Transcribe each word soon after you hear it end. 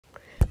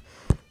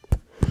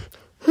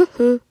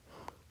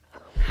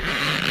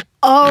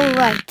All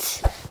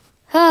right.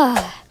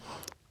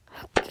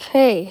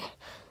 Okay.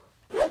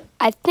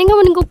 I think I'm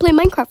gonna go play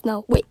Minecraft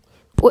now. Wait,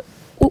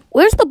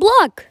 where's the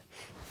block?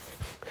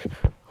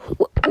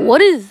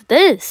 What is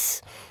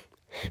this?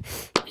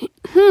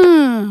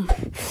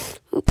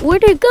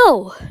 Where'd it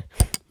go?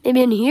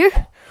 Maybe in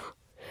here?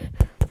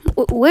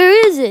 Where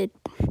is it?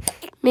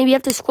 Maybe you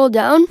have to scroll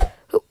down.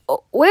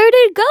 Where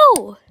did it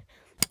go?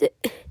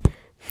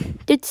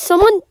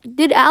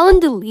 Did Alan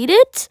delete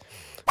it?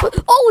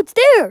 Oh, it's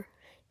there.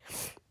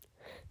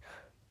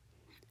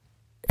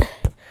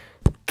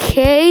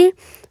 Okay,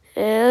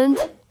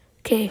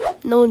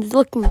 no one's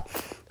looking.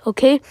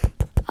 Okay,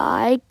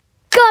 I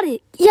got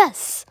it.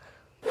 Yes.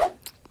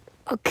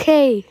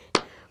 Okay,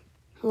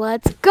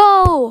 let's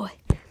go.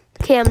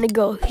 Okay, I'm gonna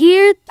go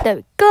here. There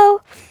we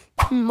go.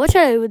 What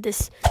should I do with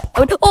this?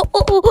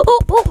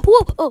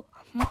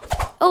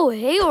 Oh,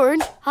 hey,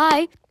 Orange.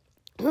 Hi.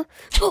 Whoa,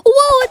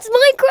 it's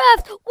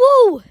Minecraft.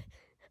 Whoa.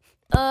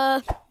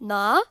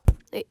 Nah.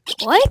 Wait,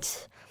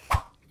 what?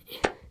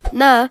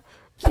 Nah.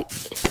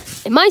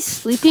 Am I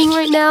sleeping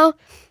right now?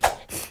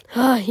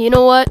 You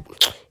know what?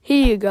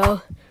 Here you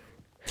go.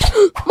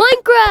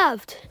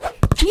 Minecraft!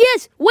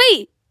 Yes,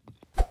 wait!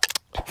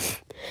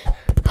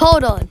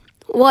 Hold on.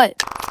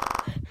 What?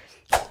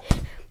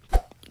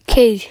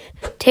 Okay,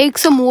 take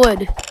some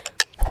wood.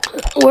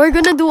 We're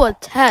gonna do a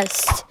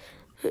test.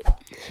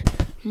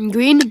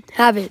 Green,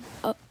 have it.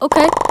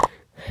 Okay.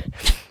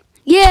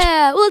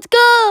 Yeah, let's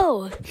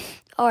go!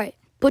 Alright,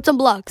 put some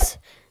blocks.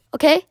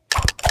 Okay?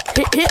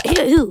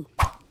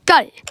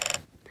 Got it.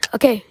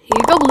 Okay, here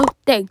you go, Blue.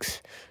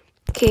 Thanks.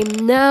 Okay,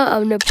 now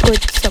I'm gonna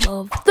put some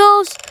of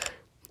those.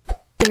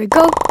 There we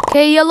go.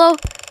 Okay, Yellow,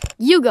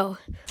 you go.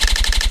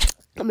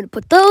 I'm gonna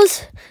put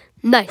those.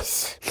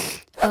 Nice.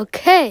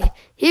 Okay,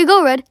 here you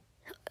go, Red.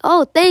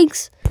 Oh,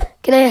 thanks.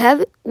 Can I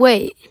have it?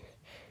 Wait.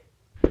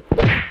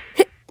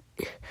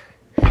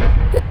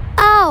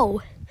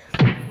 Ow!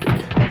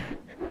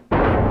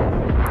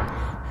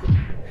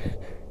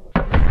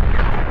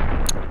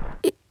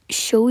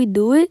 Shall we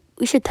do it?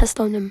 We should test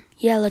on them.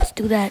 Yeah, let's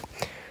do that.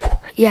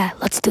 Yeah,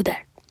 let's do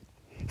that.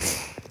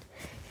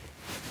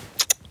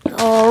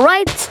 All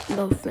right.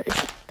 No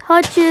finishing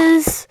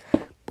touches.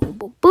 Boom,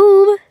 boom,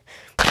 boom.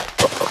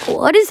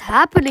 What is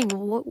happening?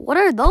 What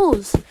are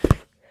those?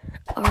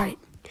 All right.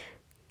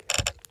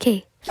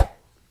 Okay.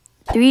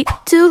 3,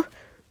 2.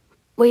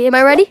 Wait, am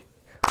I ready?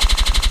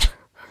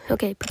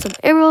 Okay, put some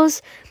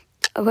arrows.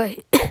 All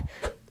right.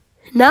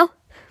 Now?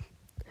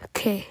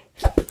 Okay.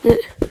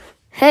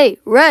 Hey,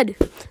 Red.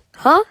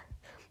 Huh?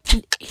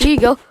 Here you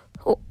go.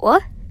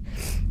 What?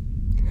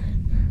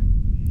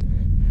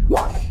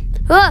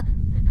 Ah!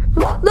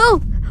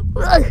 No!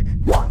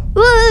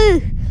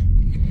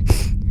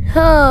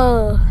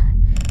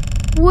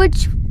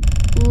 Which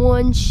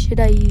one should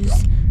I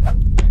use?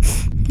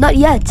 Not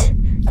yet.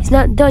 He's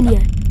not done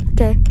yet.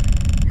 Okay.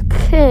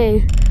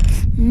 Okay.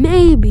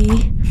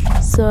 Maybe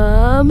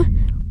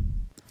some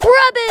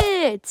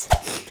rabbits!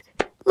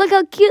 Look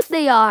how cute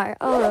they are.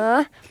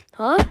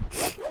 Huh?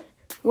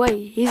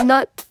 Wait, he's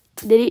not...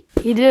 He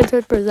didn't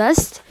turn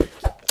possessed?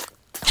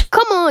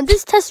 Come on,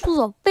 this test was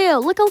a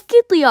fail. Look how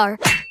cute they are.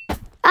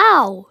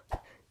 Ow.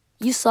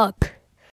 You suck.